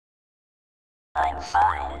I'm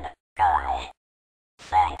fine, guy.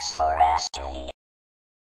 Thanks for asking.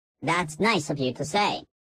 That's nice of you to say.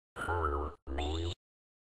 Who, me?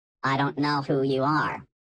 I don't know who you are.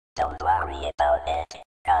 Don't worry about it,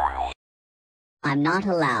 guy. I'm not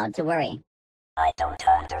allowed to worry. I don't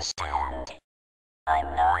understand.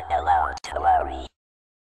 I'm not allowed to worry.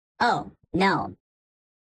 Oh, no.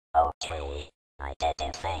 Okay, I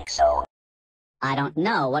didn't think so. I don't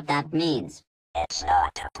know what that means. It's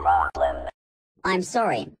not a problem. I'm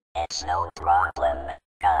sorry. It's no problem,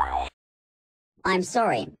 guy. I'm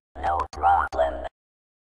sorry. No problem.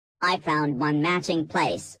 I found one matching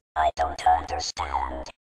place. I don't understand.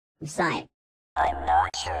 Sigh. I'm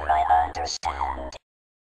not sure I understand.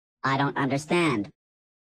 I don't understand.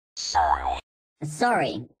 Sigh.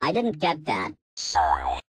 Sorry, I didn't get that.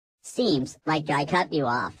 Sigh. Seems like I cut you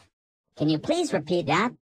off. Can you please repeat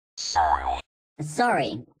that? Sigh.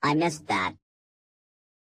 Sorry, I missed that.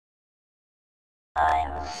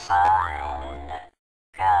 I'm fine,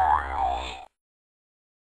 guy.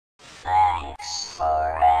 Thanks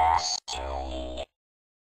for asking.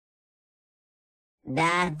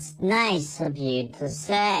 That's nice of you to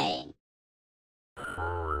say.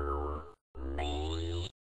 Who, me?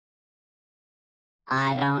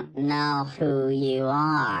 I don't know who you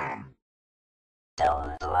are.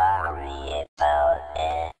 Don't worry about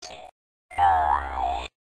it, guy.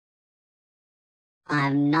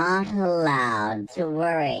 I'm not allowed to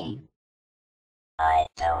worry. I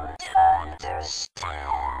don't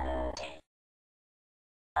understand.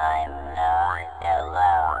 I'm not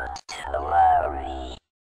allowed to worry.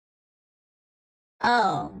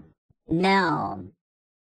 Oh, no.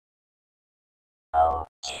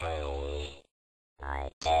 Okay, I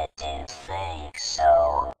didn't think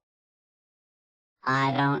so.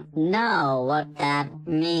 I don't know what that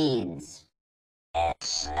means.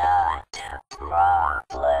 It's not a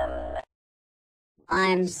problem.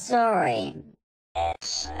 I'm sorry.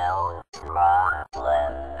 It's no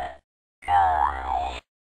problem, guy.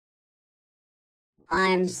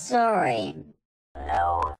 I'm sorry.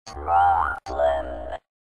 No problem.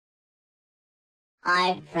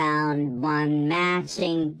 I found one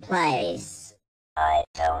matching place. I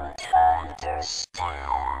don't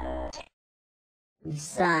understand.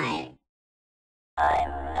 Sigh.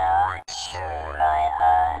 I'm not sure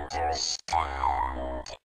I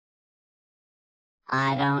understand.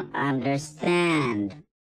 I don't understand.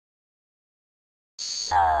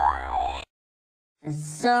 Sigh.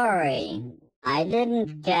 Sorry, I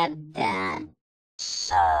didn't get that.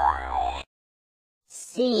 Sigh.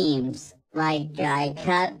 Seems like I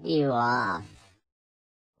cut you off.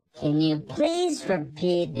 Can you please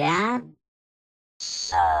repeat that?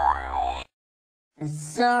 Sigh.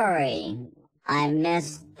 Sorry, I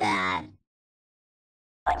missed that.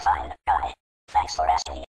 I'm fine, guy. Thanks for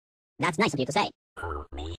asking. That's nice of you to say. Who,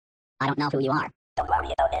 me? I don't know who you are. Don't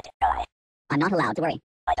worry about it, guy. I'm not allowed to worry.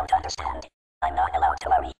 I don't understand. I'm not allowed to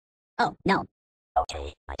worry. Oh, no.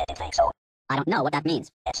 Okay, I didn't think so. I don't know what that means.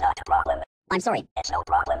 It's not a problem. I'm sorry. It's no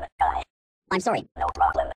problem, guy. I'm sorry. No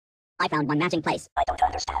problem. I found one matching place. I don't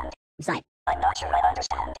understand. Sigh. I'm not sure I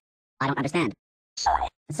understand. I don't understand. Sigh.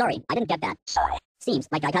 Sorry, I didn't get that. Sigh. Seems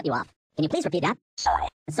like I cut you off. Can you please repeat that? Sigh.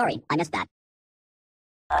 Sorry, I missed that.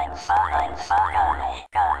 I'm fine,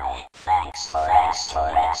 guy. Thanks for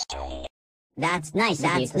asking. That's nice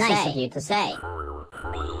of you to say.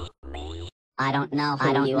 Who, me? I don't know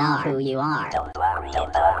who you are. Don't worry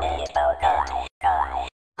about it, guy.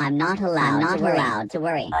 I'm not allowed to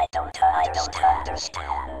worry. I don't understand.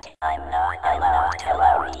 I'm not allowed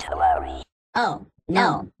to worry. Oh,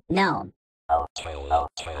 no.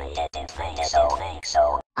 Okay, I didn't think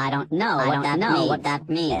so. I don't know what that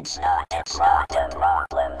means. It's not a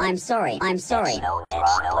problem. I'm sorry. It's no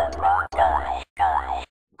problem, guy.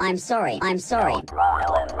 I'm sorry. No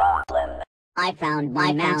problem. I found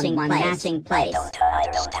one matching place. I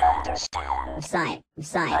don't understand. Sigh.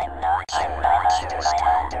 I'm not sure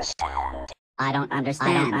I understand. I don't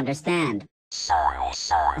understand. Sigh.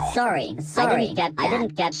 Sorry, I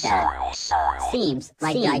didn't get that. Sigh. Seems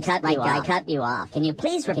like I cut you off. Can you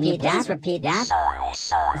please repeat that? Sigh.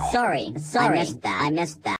 Sorry, I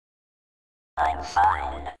missed that. I'm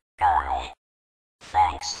fine, guy.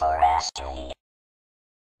 Thanks for asking.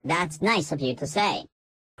 That's nice of you to say.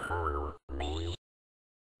 Who, me?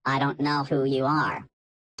 I don't know who you are.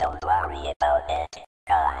 Don't worry about it,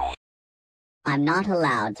 guy. I'm not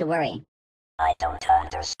allowed to worry. I don't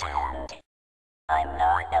understand. I'm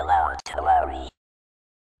not allowed to worry.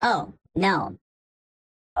 Oh, no.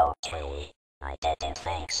 Okay, I didn't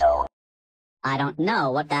think so. I don't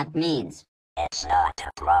know what that means. It's not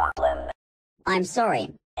a problem. I'm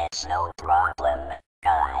sorry. It's no problem,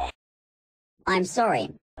 guy. I'm sorry.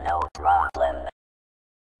 No problem.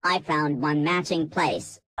 I found one matching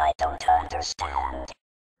place. I don't understand.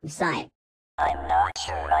 Sigh. I'm not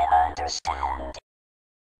sure I understand.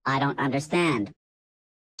 I don't understand.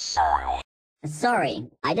 Sigh. Sorry,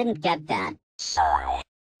 I didn't get that. Sigh.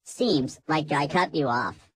 Seems like I cut you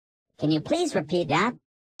off. Can you please repeat that?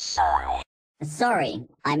 Sigh. Sorry,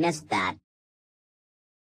 I missed that.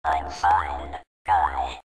 I'm fine,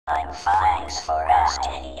 guy. I'm fine. Thanks for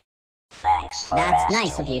asking. Thanks for That's asking.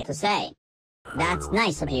 nice of you to say. That's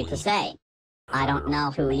nice of you to say. I don't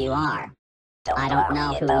know who you are. I don't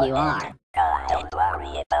know who you are. Guy. Don't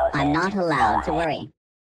worry about I'm it. not allowed to Guy. worry.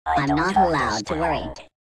 I I'm don't not allowed to worry. understand.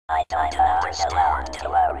 I'm not allowed to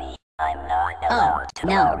worry. I'm not Oh, allowed to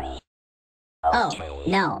no. worry. Oh,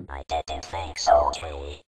 Okay. no. I didn't think so.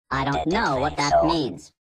 Okay. I don't didn't know what think that so.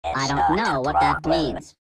 means. It's I don't not know a what that problem.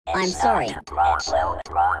 means. It's I'm not sorry. a problem. It's no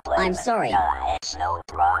problem. I'm sorry. Guy. It's no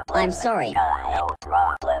problem. I'm sorry. Guy. No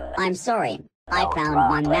problem. I'm sorry. I No found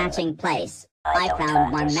one problem. matching place. I don't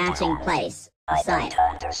found one matching understand. place. I Sigh. don't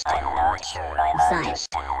understand. I'm not sure I Sigh.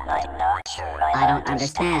 understand. I'm not sure I I don't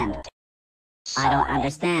understand. I don't Sigh.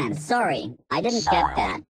 understand. Sorry, I didn't Sigh. get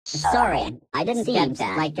that. Sorry, I didn't get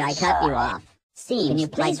that. Like I cut you off. Seems Can you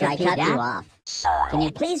please like I cut you off? Sigh. Can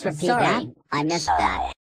you please repeat that? I missed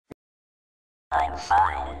that. I'm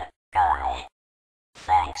fine, guy.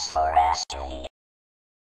 Thanks for asking.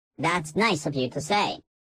 That's nice of you to say.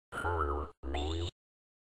 Who, me?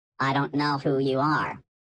 I don't know who you are.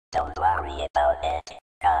 Don't worry about it,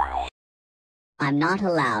 guy. I'm not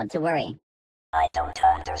allowed to worry. I don't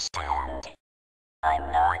understand.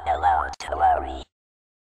 I'm not allowed to worry.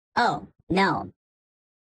 Oh, no.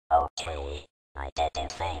 Okay, I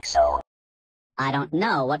didn't think so. I don't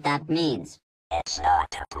know what that means. It's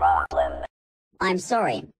not a problem. I'm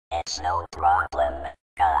sorry. It's no problem,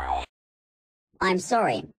 guy. I'm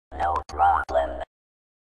sorry. No problem.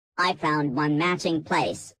 I found one matching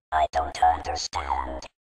place. I don't understand.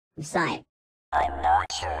 Sigh. I'm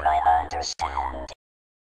not sure I understand.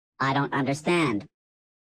 I don't understand.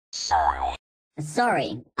 Sigh.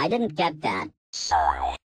 Sorry, I didn't get that.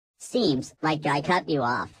 Sigh. Seems like I cut you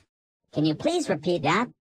off. Can you please repeat that?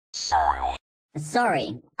 Sigh.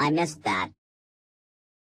 Sorry, I missed that.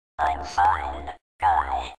 I'm fine,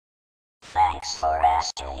 guy. Thanks for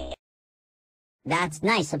asking. That's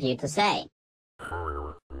nice of you to say.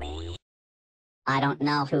 Who, me? I don't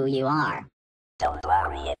know who you are. Don't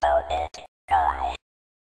worry about it, guy.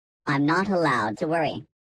 I'm not allowed to worry.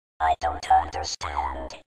 I don't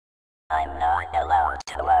understand. I'm not allowed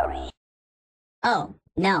to worry. Oh,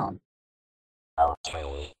 no.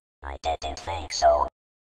 Okay, I didn't think so.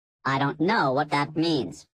 I don't know what that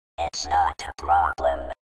means. It's not a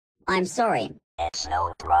problem. I'm sorry. It's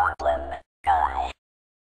no problem, guy.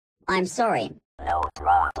 I'm sorry. No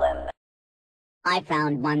problem. I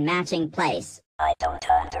found one matching place. I don't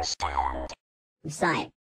understand. Sigh.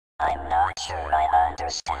 I'm not sure I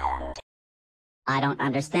understand. I don't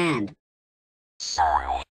understand.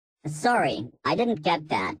 Sigh. Sorry, I didn't get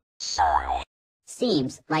that. Sigh.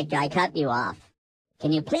 Seems like I cut you off.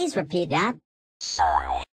 Can you please repeat that?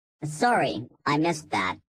 Sigh. Sorry, I missed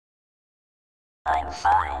that. I'm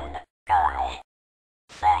fine, guy.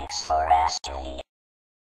 Thanks for asking.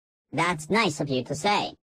 That's nice of you to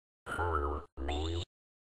say. Who, me?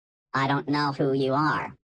 I don't know who you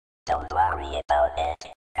are. Don't worry about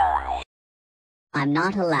it, guy. I'm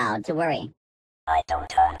not allowed to worry. I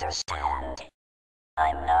don't understand.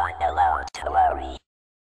 I'm not allowed to worry.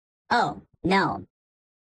 Oh, no.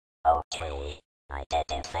 Okay, I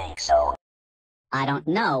didn't think so. I don't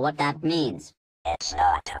know what that means. It's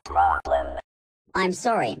not a problem. I'm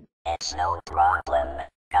sorry. It's no problem,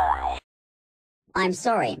 guy. I'm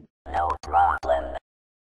sorry. No problem.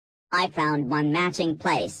 I found one matching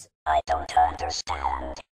place. I don't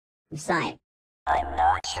understand. Sigh. I'm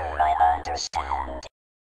not sure I understand.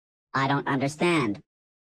 I don't understand.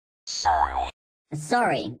 Sigh.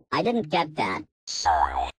 Sorry, I didn't get that.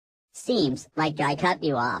 Sigh. Seems like I cut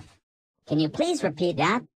you off. Can you please repeat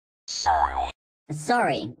that? Sigh.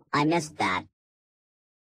 Sorry, I missed that.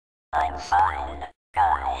 I'm fine,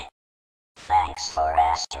 guy. Thanks for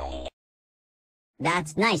asking.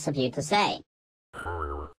 That's nice of you to say.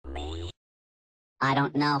 Who, me? I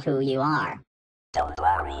don't know who you are. Don't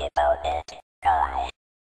worry about it, guy.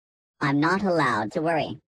 I'm not allowed to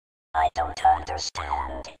worry. I don't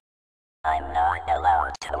understand. I'm not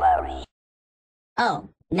allowed to worry. Oh,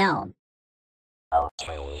 no.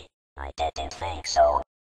 Okay, I didn't think so.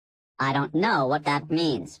 I don't know what that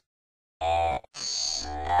means. It's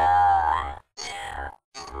not a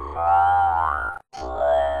problem.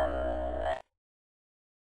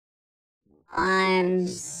 I'm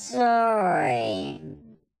sorry.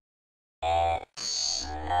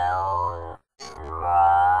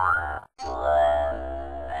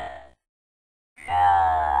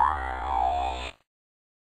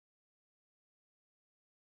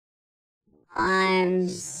 I'm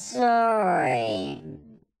sorry.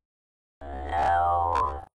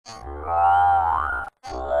 No problem.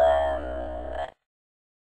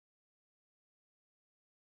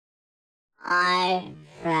 I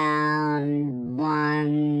found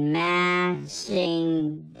one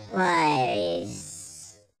matching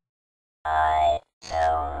place. I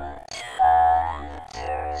don't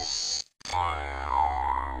understand.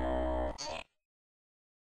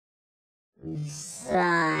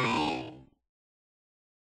 Sigh.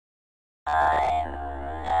 I'm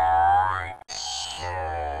not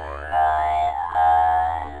sure I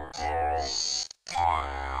understand.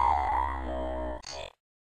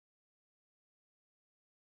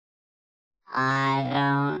 I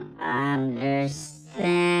don't understand.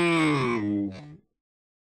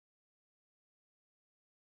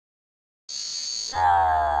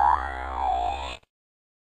 Sigh.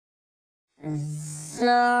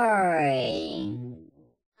 Sorry.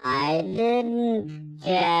 I didn't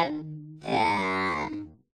get that.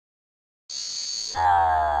 Sigh.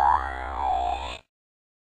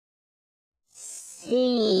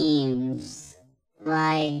 Seems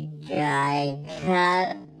like I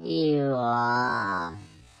cut you off.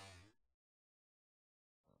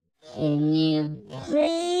 Can you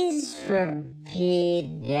please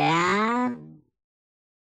repeat that?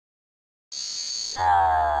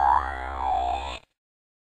 Sigh.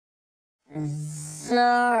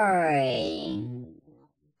 Sorry.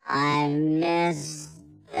 I missed